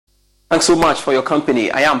Thanks so much for your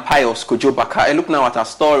company. I am Pius Kojobaka. I look now at our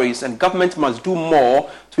stories, and government must do more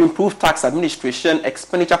to improve tax administration,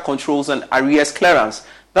 expenditure controls, and arrears clearance.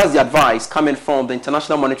 That's the advice coming from the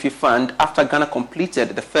International Monetary Fund after Ghana completed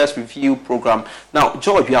the first review program. Now,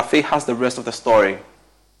 George Biafe has the rest of the story.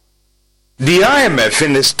 The IMF,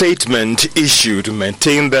 in a statement issued,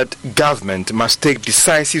 maintained that government must take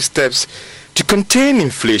decisive steps to contain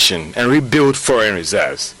inflation and rebuild foreign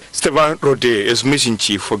reserves. Stefan Rode is mission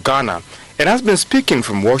chief for Ghana and has been speaking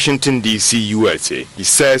from Washington, D.C., USA. He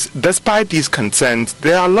says, despite these concerns,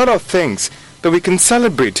 there are a lot of things that we can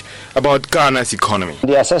celebrate about Ghana's economy.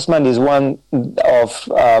 The assessment is one of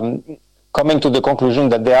coming to the conclusion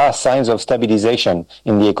that there are signs of stabilization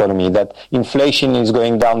in the economy, that inflation is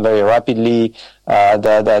going down very rapidly, that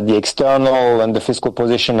the external and the fiscal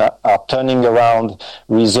position are turning around,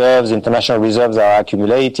 international reserves are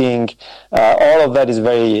accumulating. All of that is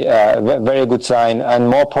very good sign, and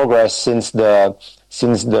more progress since the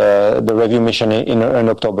review mission in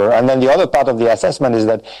October. And then the other part of the assessment is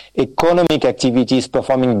that economic activity is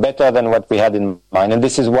performing better than what we had in mind. And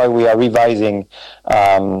this is why we are revising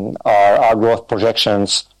our growth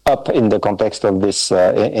projections up in the context of this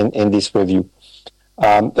in this review.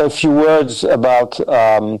 A few words about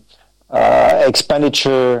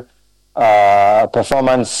expenditure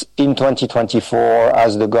performance in 2024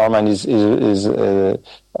 as the government is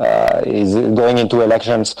going into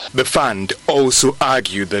elections. The fund also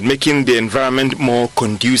argued that making the environment more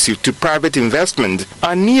conducive to private investment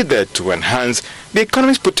are needed to enhance the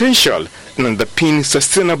economy's potential and underpin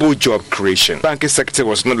sustainable job creation. The banking sector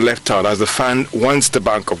was not left out, as the fund wants the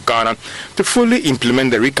Bank of Ghana to fully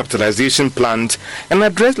implement the recapitalization plans and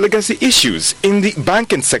address legacy issues in the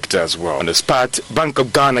banking sector as well. On this part, Bank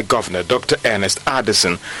of Ghana Governor Dr. Ernest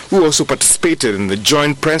Addison, who also participated in the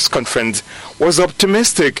joint press conference, was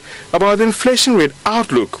optimistic about the inflation rate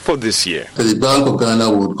outlook for this year. The Bank of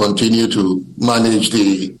Ghana would continue to manage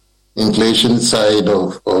the inflation side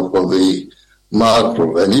of the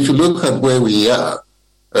macro. And if you look at where we are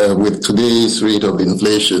with today's rate of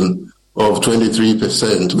inflation of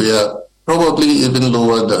 23%, we are probably even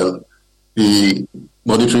lower than the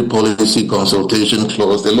monetary policy consultation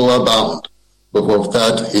clause, the lower bound of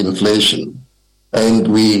that inflation. And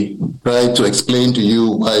we tried to explain to you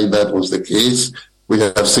why that was the case. We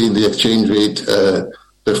have seen the exchange rate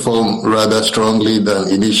perform rather strongly than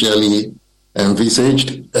initially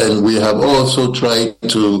envisaged. And we have also tried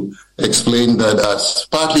to explain that as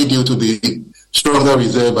partly due to the stronger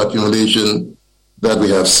reserve accumulation that we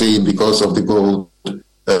have seen because of the gold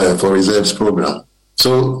for reserves program.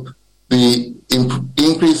 So the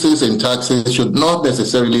increases in taxes should not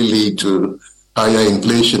necessarily lead to higher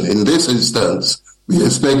inflation. In this instance, we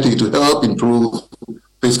expect it to help improve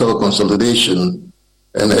fiscal consolidation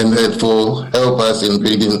and therefore help us in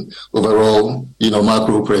bringing overall,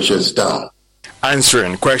 macro pressures down.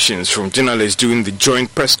 Answering questions from journalists during the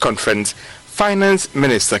joint press conference, Finance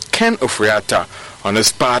Minister Ken Ofori-Atta on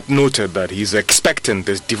his part noted that he is expecting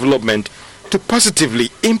this development to positively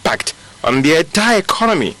impact on the entire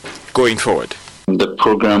economy going forward. The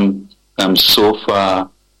program so far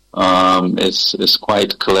is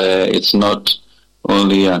quite clear. It's not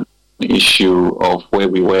only an issue of where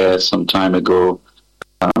we were some time ago,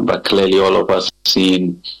 but clearly all of us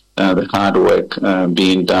seen the hard work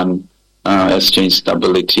being done. Exchange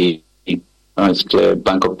stability, it's clear.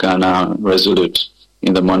 Bank of Ghana resolute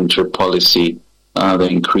in the monetary policy. The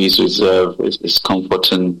increased reserve is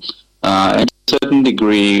comforting. And to a certain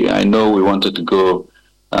degree, I know we wanted to go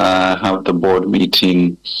have the board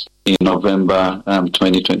meeting in November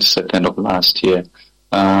 2022 of last year.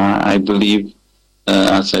 I believe,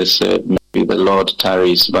 as I said, maybe the Lord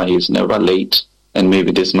tarries, but he's never late. And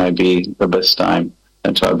maybe this might be the best time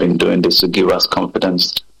to have been doing this to give us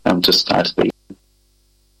confidence to start the year.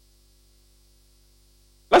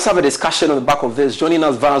 Let's have a discussion on the back of this. Joining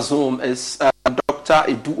us via Zoom is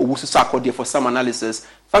Dr. Edu Owusu-Sarkodie for some analysis.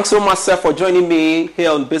 Thanks so much, sir, for joining me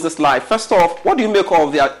here on Business Live. First off, what do you make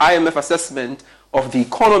of the IMF assessment of the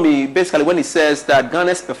economy, basically when it says that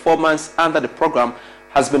Ghana's performance under the program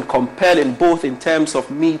has been compelling, both in terms of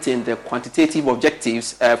meeting the quantitative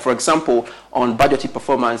objectives, for example, on budgetary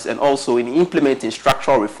performance, and also in implementing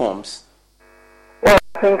structural reforms? Well,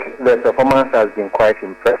 I think the performance has been quite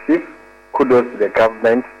impressive. Kudos to the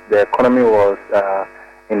government. The economy was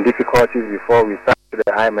in difficulties before we started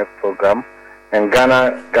the IMF program. And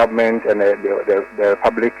Ghana government and the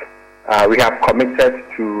Republic, we have committed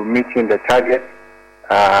to meeting the targets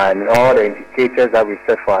and all the indicators that we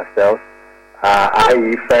set for ourselves,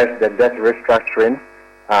 i.e. first, the debt restructuring,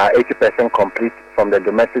 80% complete from the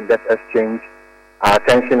domestic debt exchange. Our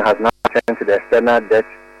attention has now turned to the external debt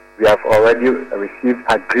We have already received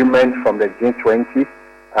agreement from the G20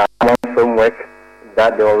 framework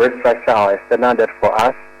that they will restructure our external debt for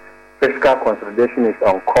us. Fiscal consolidation is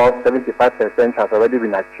on course. 75% has already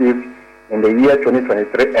been achieved in the year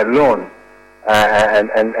 2023 alone.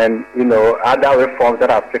 And you know, other reforms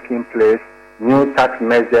that have taken place, new tax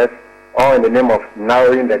measures, all in the name of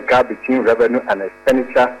narrowing the gap between revenue and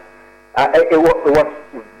expenditure. It was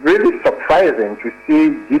really surprising to see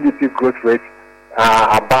GDP growth rate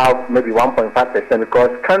above maybe 1.5%, because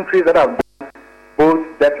countries that have done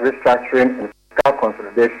both debt restructuring and fiscal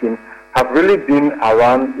consolidation have really been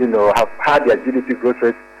around, you know, have had their GDP growth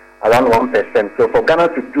rate around 1%. So for Ghana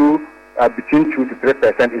to do between 2 to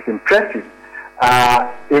 3% is impressive.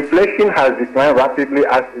 Inflation has declined rapidly,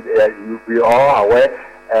 as we all are aware.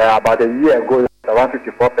 About a year ago, it was around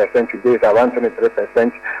 54%. Today, it's around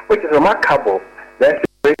 23%, which is remarkable. The exchange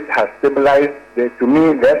rate has stabilized. To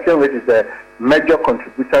me, the exchange rate is a major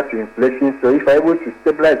contributor to inflation. So if you're able to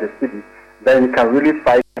stabilize the city, then you can really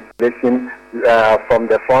fight inflation from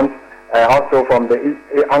the front. Also from the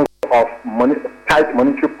angle of tight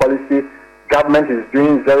monetary policy. Government is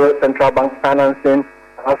doing zero central bank financing,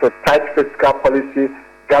 also tight fiscal policy.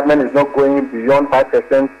 Government is not going beyond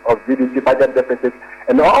 5% of GDP budget deficit,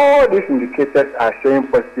 and all these indicators are showing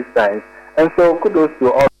positive signs. And so kudos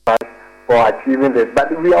to all of us for achieving this.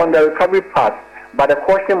 But we are on the recovery path. But the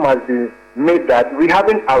question must be made that we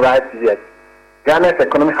haven't arrived yet. Ghana's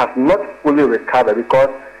economy has not fully recovered, because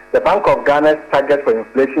the Bank of Ghana's target for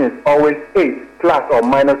inflation is always 8 plus or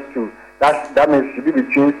minus 2. That means it should be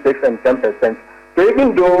between 6 and 10%. So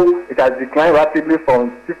even though it has declined rapidly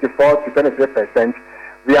from 54 to 23%,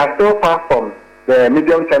 we are still far from the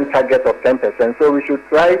medium-term target of 10%. So we should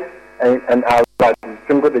try and arrive at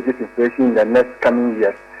single-digit inflation in the next coming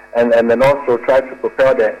years, and then also try to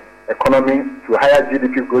propel the economy to higher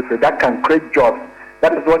GDP growth rate that can create jobs.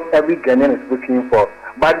 That is what every Ghanaian is looking for.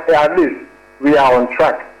 But at least we are on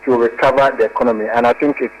track to recover the economy, and I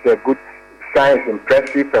think it's a good sign, it's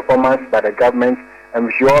impressive performance by the government, and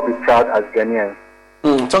we should all be proud as Ghanaians.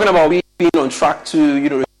 Talking about we being on track to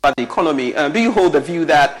recover the economy, do you hold the view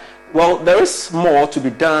that, well, there is more to be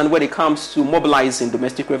done when it comes to mobilizing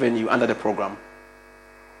domestic revenue under the program?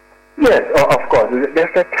 Yes, of course.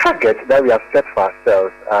 There's a target that we have set for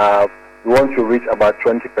ourselves. We want to reach about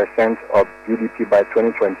 20% of GDP by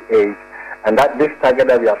 2028. And that this target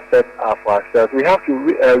that we have set for ourselves, we have to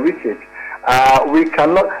reach it. We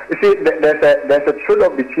cannot. You see, there's a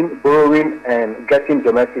trade-off between borrowing and getting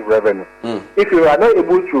domestic revenue. If you are not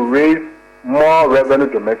able to raise more revenue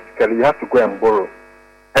domestically, you have to go and borrow.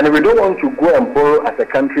 And we don't want to go and borrow as a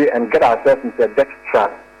country and get ourselves into a debt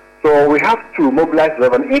trap. So we have to mobilize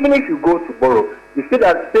revenue. Even if you go to borrow, you see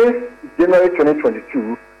that since January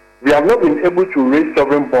 2022, we have not been able to raise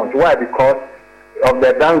sovereign bonds. Why? Because of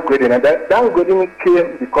the downgrading. And the downgrading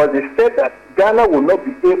came because they said that Ghana will not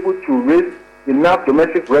be able to raise enough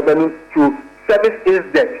domestic revenue to service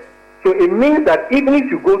its debt. So it means that even if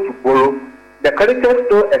you go to borrow, the creditors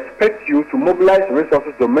still expect you to mobilize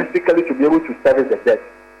resources domestically to be able to service the debt.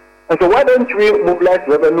 And so why don't we mobilize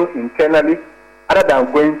revenue internally other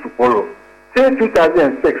than going to borrow? Since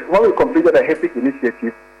 2006, when we completed the HEPIC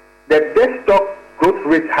initiative, the debt stock growth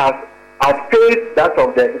rate has outpaced that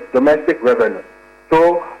of the domestic revenue.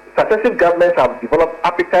 So successive governments have developed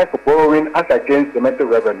appetite for borrowing as against domestic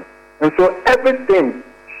revenue. And so everything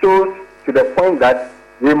shows to the point that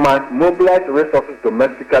we must mobilize resources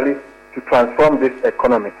domestically to transform this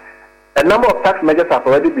economy. A number of tax measures have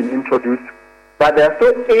already been introduced, but there are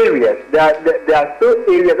still areas, there are still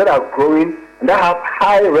areas that are growing and that have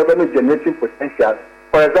high revenue generating potential.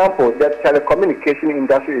 For example, the telecommunication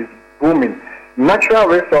industry is booming. Natural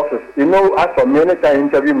resources, you know, as for me, anytime you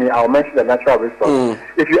interview me, I'll mention the natural resources.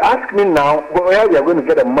 If you ask me now where we are going to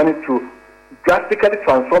get the money to drastically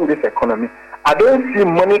transform this economy, I don't see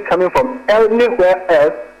money coming from anywhere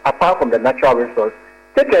else apart from the natural resource.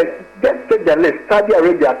 Just take the list. Saudi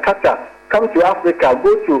Arabia, Qatar, come to Africa,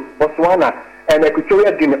 go to Botswana and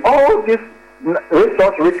Equatorial Guinea. All these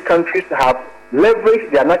resource-rich countries have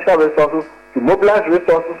leveraged their natural resources to mobilize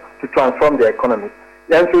resources to transform their economy.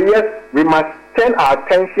 And so, yes, we must turn our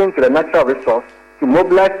attention to the natural resource to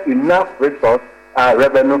mobilize enough resource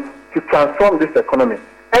revenue to transform this economy.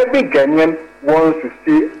 Every Ghanaian wants to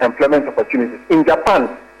see employment opportunities. In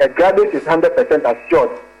Japan, a graduate is 100%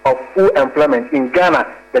 assured of full employment. In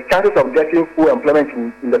Ghana, the chances of getting full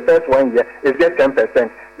employment in the first 1 year is just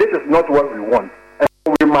 10%. This is not what we want. And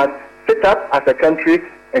so we must sit up as a country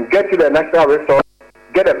and get to the natural resource,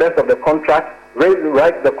 get the best of the contract,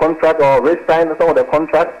 write the contract or sign some of the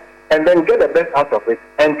contract, and then get the best out of it.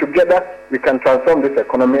 And together, we can transform this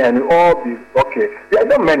economy and we all be okay. We are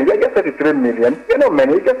not many. We are just 33 million. We are not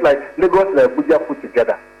many. It's just like Lagos and Abuja put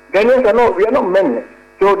together. Ghanaians are not. We are not many.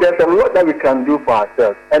 So there's a lot that we can do for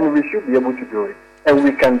ourselves, and we should be able to do it. And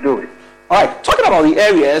we can do it. All right. Talking about the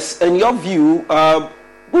areas, in your view,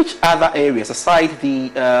 which other areas, aside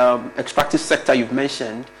the extractive sector you've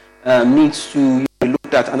mentioned, needs to be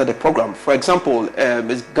looked at under the program? For example,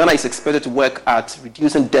 Ghana is expected to work at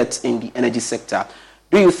reducing debt in the energy sector.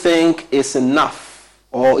 Do you think it's enough,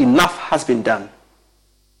 or enough has been done?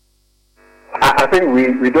 I think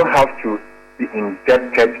we don't have to be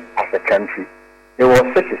indebted as a country. It was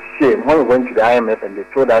such a shame when we went to the IMF and they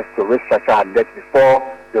told us to restructure our debt before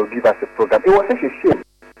they'll give us a program. It was such a shame.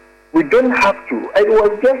 We don't have to. It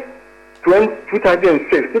was just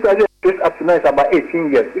 2006. 2006 up to now is about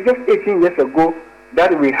 18 years. It's just 18 years ago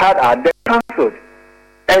that we had our debt cancelled.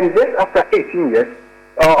 And just after 18 years,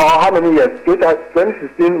 or how many years?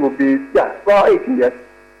 2016 will be, well, 18 years.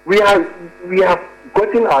 We have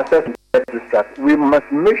gotten ourselves into debt restructure. We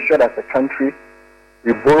must make sure that as a country,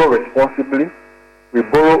 we borrow responsibly. We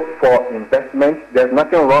borrow for investment. There's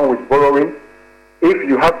nothing wrong with borrowing. If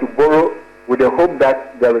you have to borrow with the hope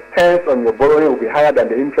that the returns on your borrowing will be higher than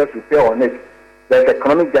the interest you pay on it, there's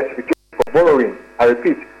economic justification for borrowing. I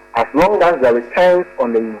repeat, as long as the returns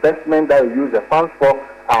on the investment that you use the funds for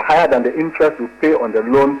are higher than the interest you pay on the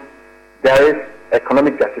loan, there is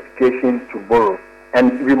economic justification to borrow.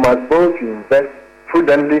 And we must borrow to invest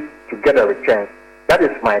prudently to get a return. That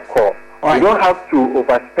is my call. Right. We don't have to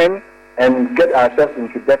overspend and get ourselves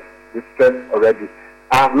into debt distress already.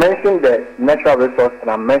 I have mentioned the natural resource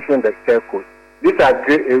and I mentioned the telcos. These are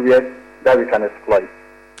great areas that we can exploit.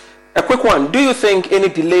 A quick one. Do you think any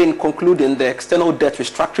delay in concluding the external debt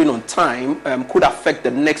restructuring on time could affect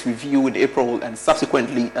the next review in April and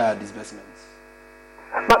subsequently disbursements?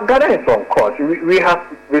 But Ghana is on course. We have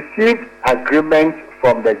received agreement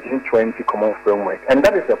from the G20 Common Framework, and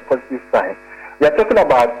that is a positive sign. We are talking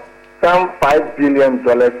about some $5 billion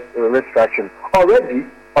restructuring.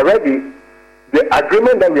 Already, the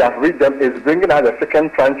agreement that we have reached them is bringing out a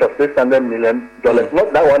second tranche of $600 million.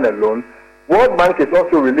 Not that one alone. World Bank is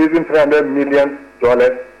also releasing $300 million.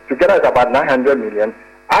 Together it's about $900 million.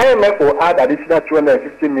 IMF will add additional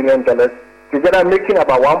 $250 million, together making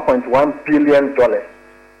about $1.1 billion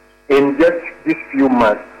in just these few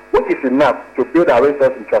months, which is enough to build our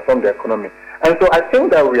resources and transform the economy. And so I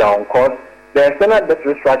think that we are on course. The external debt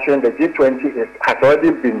restructuring, the G20 has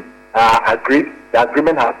already been agreed. The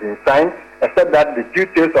agreement has been signed, except that the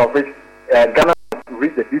details of which Ghana must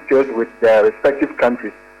read the details with their respective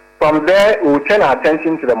countries. From there, we will turn our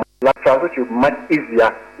attention to the multilaterals, which will be much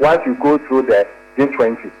easier once we go through the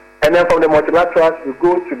G20. And then from the multilaterals, we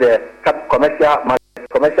go to the commercial market.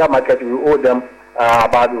 Commercial market, we owe them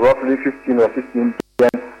about roughly $15 or $16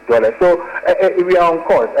 billion. So we are on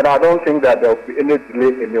course, and I don't think that there will be any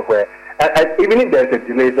delay anywhere. Even if there's a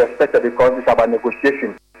delay, it's expected because it's about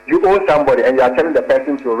negotiation. You owe somebody and you are telling the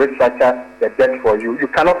person to restructure the debt for you. You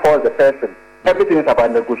cannot force the person. Everything is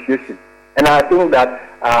about negotiation. And I think that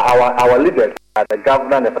our leaders, the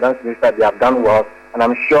governor and the finance minister, they have done well. And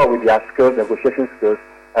I'm sure with their skills, negotiation skills,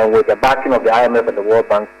 and with the backing of the IMF and the World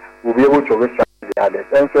Bank, we'll be able to restructure the others.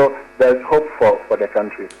 And so there's hope for the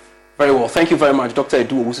country. Very well. Thank you very much, Dr.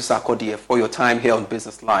 Edu Owusu-Sarkodie, for your time here on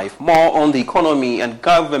Business Live. More on the economy and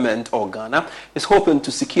government of Ghana is hoping to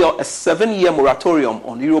secure a 7-year moratorium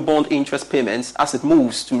on Eurobond interest payments as it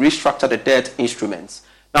moves to restructure the debt instruments.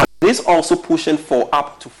 Now, this is also pushing for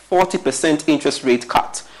up to 40% interest rate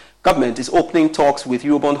cut. Government is opening talks with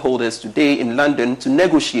Eurobond holders today in London to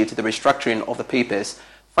negotiate the restructuring of the papers.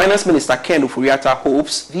 Finance Minister Ken Ofori-Atta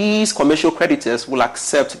hopes these commercial creditors will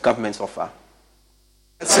accept government's offer.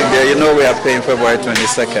 You know we are paying February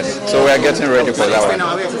 22nd, so we are getting ready for that one.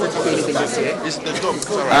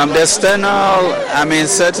 The external,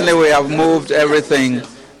 certainly we have moved everything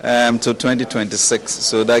to 2026,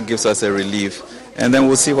 so that gives us a relief. And then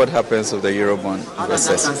we'll see what happens with the Eurobond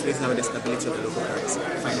process.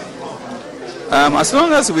 As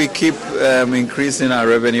long as we keep increasing our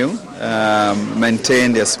revenue,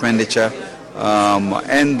 maintain the expenditure,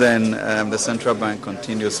 and then the central bank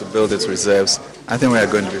continues to build its reserves, I think we are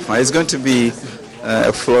going to be fine. It's going to be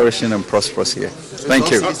a flourishing and prosperous year. Thank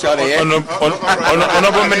you.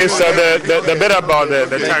 Honorable Minister, the bit about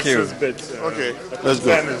the taxes bit. Okay, let's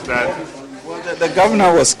go. The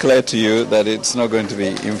governor was clear to you that it's not going to be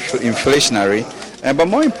inflationary. But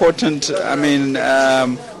more important,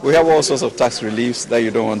 we have all sorts of tax reliefs that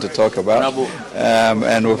you don't want to talk about.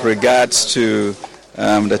 And with regards to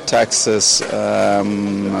the taxes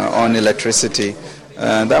on electricity,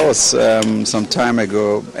 That was some time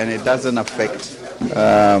ago, and it doesn't affect, sort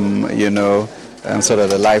of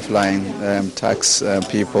the lifeline tax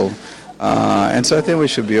people. And so I think we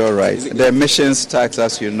should be all right. The emissions tax,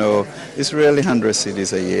 as you know, is really 100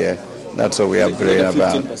 cedis a year. That's what we are praying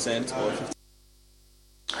about.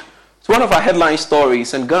 So one of our headline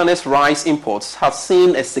stories, and Ghana's rice imports have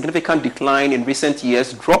seen a significant decline in recent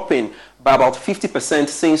years, dropping by about 50%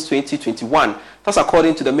 since 2021. That's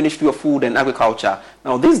according to the Ministry of Food and Agriculture.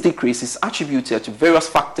 Now, this decrease is attributed to various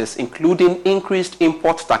factors, including increased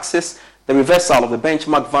import taxes, the reversal of the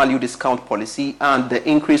benchmark value discount policy, and the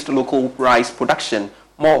increased local rice production.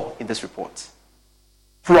 More in this report.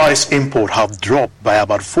 Rice import have dropped by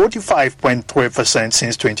about 45.3%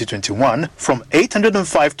 since 2021, from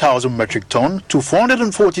 805,000 metric ton to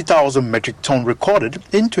 440,000 metric ton recorded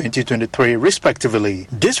in 2023 respectively.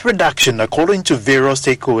 This reduction, according to various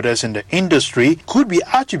stakeholders in the industry, could be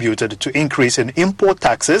attributed to increase in import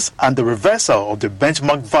taxes and the reversal of the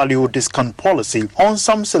benchmark value discount policy on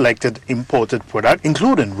some selected imported products,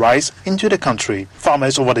 including rice, into the country.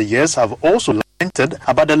 Farmers over the years have also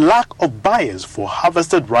about the lack of buyers for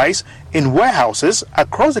harvested rice in warehouses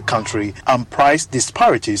across the country and price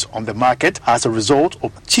disparities on the market as a result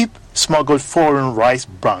of cheap smuggled foreign rice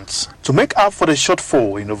brands. To make up for the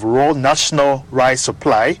shortfall in overall national rice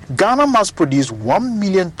supply, Ghana must produce 1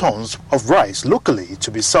 million tons of rice locally to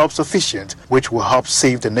be self-sufficient, which will help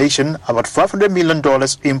save the nation about $500 million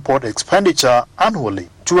import expenditure annually.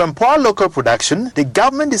 To empower local production, the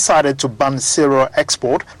government decided to ban cereal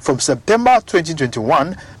export from September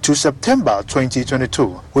 2021 to September 2022,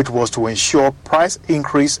 which was to ensure price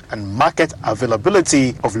increase and market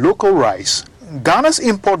availability of local rice. Ghana's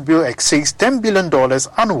import bill exceeds $10 billion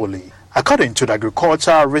annually. According to the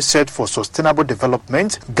Agricultural Research for Sustainable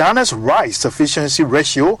Development, Ghana's rice sufficiency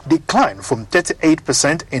ratio declined from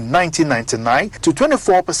 38% in 1999 to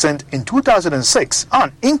 24% in 2006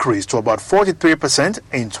 and increased to about 43%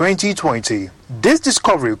 in 2020. This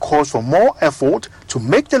discovery calls for more effort to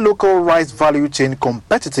make the local rice value chain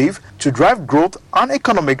competitive to drive growth and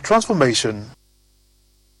economic transformation.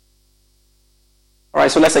 All right,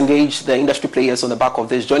 so let's engage the industry players on the back of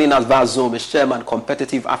this. Joining us via Zoom is Chairman,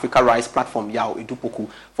 Competitive Africa Rice Platform, Yao Idupoku,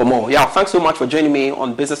 for more. Yao, thanks so much for joining me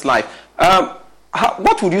on Business Live.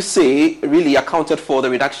 What would you say really accounted for the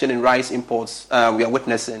reduction in rice imports we are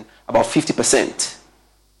witnessing, about 50%?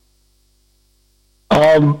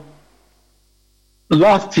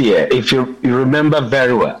 Last year, if you remember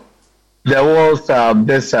very well, there was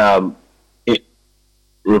this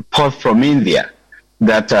report from India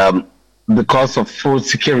that because of food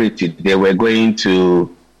security, they were going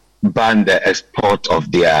to ban the export of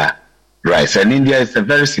their rice. And India is a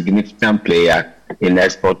very significant player in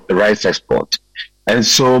rice export. And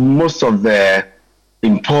so most of the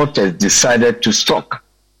importers decided to stock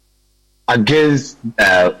against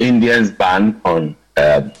India's ban on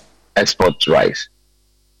export rice.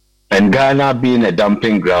 And Ghana, being a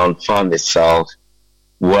dumping ground, found itself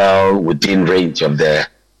well within range of the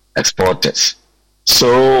exporters.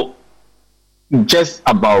 So just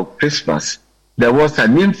about Christmas, there was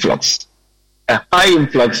an influx, a high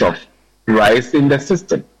influx of rice in the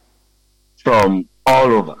system from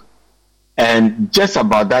all over. And just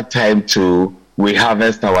about that time too, we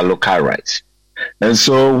harvest our local rice. And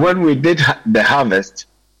so when we did the harvest,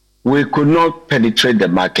 we could not penetrate the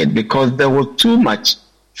market because there was too much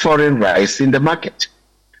foreign rice in the market.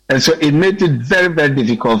 And so it made it very, very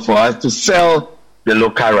difficult for us to sell the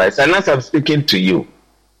local rice. And as I'm speaking to you,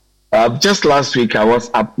 just last week I was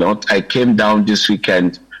up north. I came down this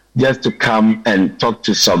weekend just to come and talk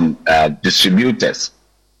to some distributors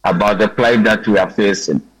about the plight that we are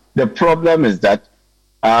facing. The problem is that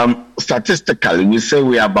statistically, we say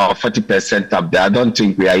we are about 40% up there. I don't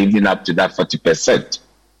think we are even up to that 40%.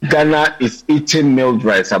 Ghana is eating milled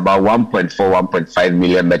rice about 1.4, 1.5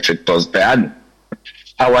 million metric tons per annum.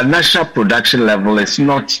 Our national production level is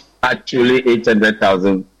not actually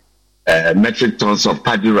 800,000 metric tons of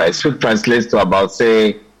paddy rice, which translates to about,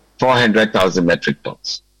 say, 400,000 metric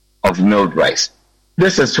tons of milled rice.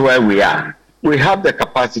 This is where we are. We have the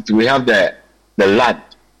capacity, we have the land,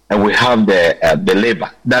 and we have the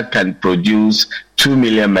labor that can produce 2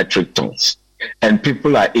 million metric tons. And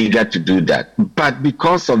people are eager to do that. But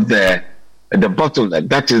because of the bottleneck,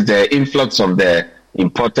 that is the influx of the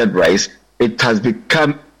imported rice, it has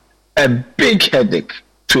become a big headache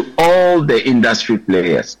to all the industry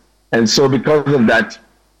players. And so because of that,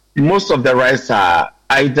 most of the rice are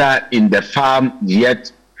either in the farm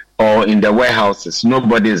yet or in the warehouses.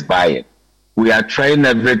 Nobody is buying. We are trying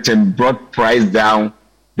everything, brought price down.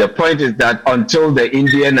 The point is that until the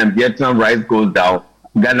Indian and Vietnam rice goes down,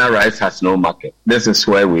 Ghana rice has no market. This is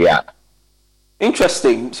where we are.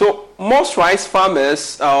 Interesting. So most rice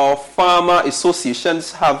farmers or farmer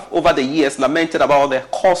associations have over the years lamented about the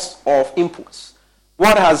cost of inputs.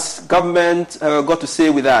 What has government got to say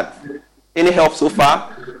with that? Any help so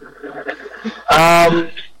far?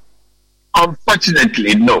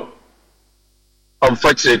 Unfortunately, no.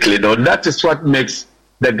 That is what makes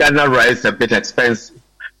the Ghana rice a bit expensive,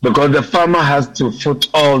 because the farmer has to foot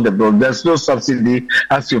all the bill. There's no subsidy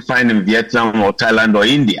as you find in Vietnam or Thailand or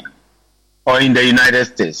India or in the United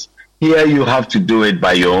States. Here you have to do it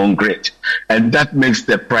by your own grit. And that makes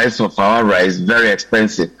the price of our rice very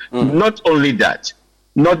expensive. Not only that,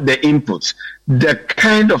 not the inputs. The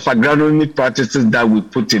kind of agronomic practices that we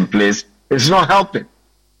put in place is not helping.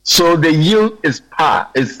 So the yield is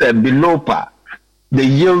below par. The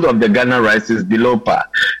yield of the Ghana rice is below par.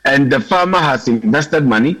 And the farmer has invested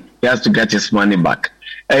money, he has to get his money back.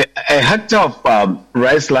 A hectare of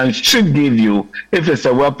rice land should give you, if it's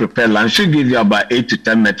a well-prepared land, should give you about 8 to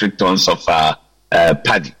 10 metric tons of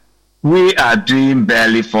paddy. We are doing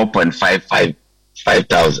barely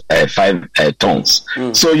 4.5 tons.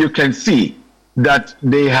 So you can see that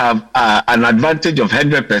they have an advantage of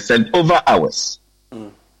 100% over ours.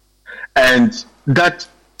 And that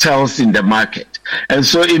tells in the market. And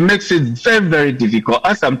so it makes it very, very difficult.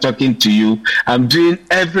 As I'm talking to you, I'm doing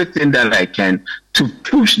everything that I can to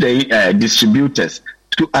push the distributors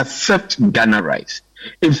to accept Ghana rice.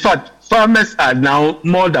 In fact, farmers are now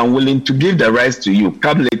more than willing to give the rice to you,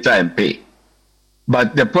 come later and pay.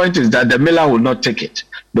 But the point is that the miller will not take it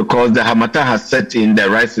because the harmattan has set in, the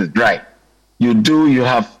rice is dry. You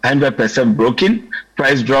have 100% broken,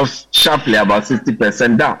 price drops sharply about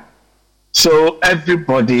 60% down. So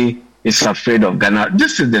everybody is afraid of Ghana.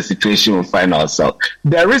 This is the situation we find ourselves.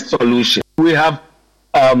 There is solution. We have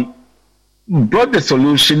brought the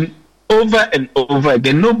solution over and over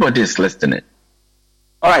again. Nobody is listening.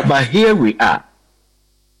 All right. But here we are.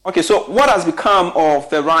 Okay, so what has become of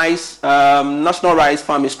the rice, national rice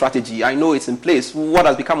farming strategy? I know it's in place. What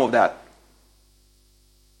has become of that?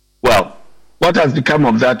 Well, what has become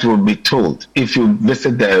of that will be told if you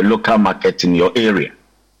visit the local market in your area.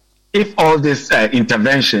 If all these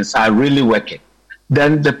interventions are really working,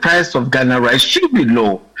 then the price of Ghana rice should be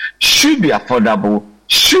low, should be affordable,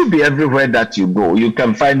 should be everywhere that you go. You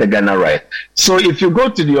can find the Ghana rice. So if you go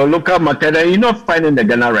to your local market and you're not finding the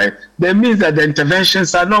Ghana rice, that means that the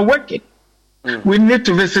interventions are not working. We need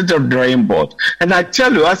to visit the drawing board. And I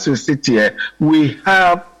tell you, as we sit here, we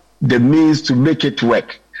have the means to make it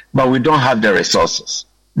work, but we don't have the resources.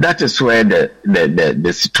 That is where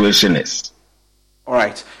the situation is. All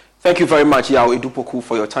right. Thank you very much, Yao Edupoku,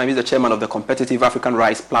 for your time. He's the chairman of the Competitive African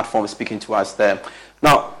Rice Platform, speaking to us there.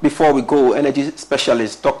 Now, before we go, energy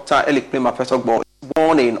specialist Dr. Elikplim Apetogbo is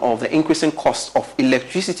warning of the increasing cost of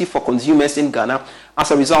electricity for consumers in Ghana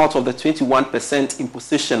as a result of the 21%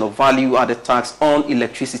 imposition of value-added tax on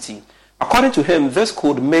electricity. According to him, this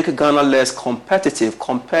could make Ghana less competitive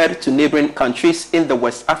compared to neighboring countries in the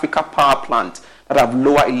West Africa power plant that have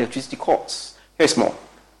lower electricity costs. Here's more.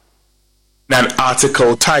 An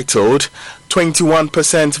article titled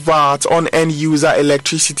 21% VAT on end-user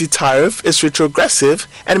electricity tariff is retrogressive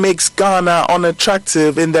and makes Ghana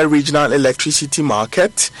unattractive in the regional electricity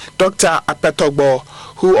market. Dr. Apetogbo,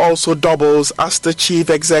 who also doubles as the Chief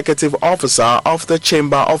Executive Officer of the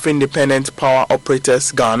Chamber of Independent Power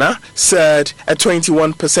Operators Ghana, said a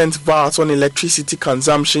 21% VAT on electricity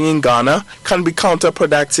consumption in Ghana can be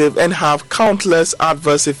counterproductive and have countless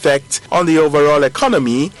adverse effects on the overall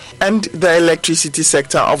economy and the electricity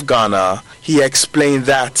sector of Ghana. He explained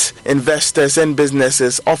that investors and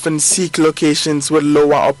businesses often seek locations with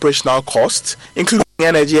lower operational costs, including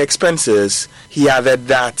energy expenses. He added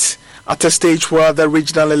that at a stage where the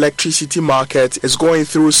regional electricity market is going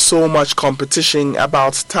through so much competition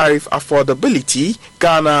about tariff affordability,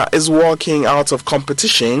 Ghana is walking out of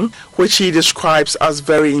competition, which he describes as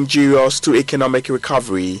very injurious to economic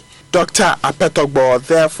recovery. Dr. Apetogbo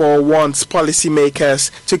therefore wants policymakers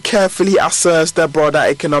to carefully assess the broader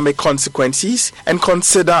economic consequences and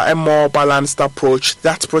consider a more balanced approach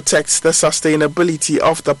that protects the sustainability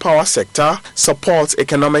of the power sector, supports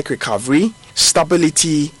economic recovery,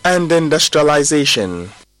 stability, and industrialization.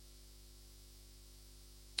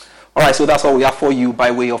 All right, so that's all we have for you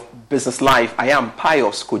by way of Business Live. I am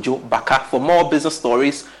Pius Kojo Baka. For more business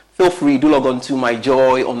stories, feel free to log on to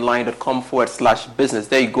myjoyonline.com/business.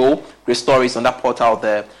 There you go. Great stories on that portal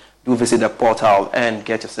there. Do visit the portal and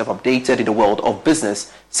get yourself updated in the world of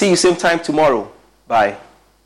business. See you same time tomorrow. Bye.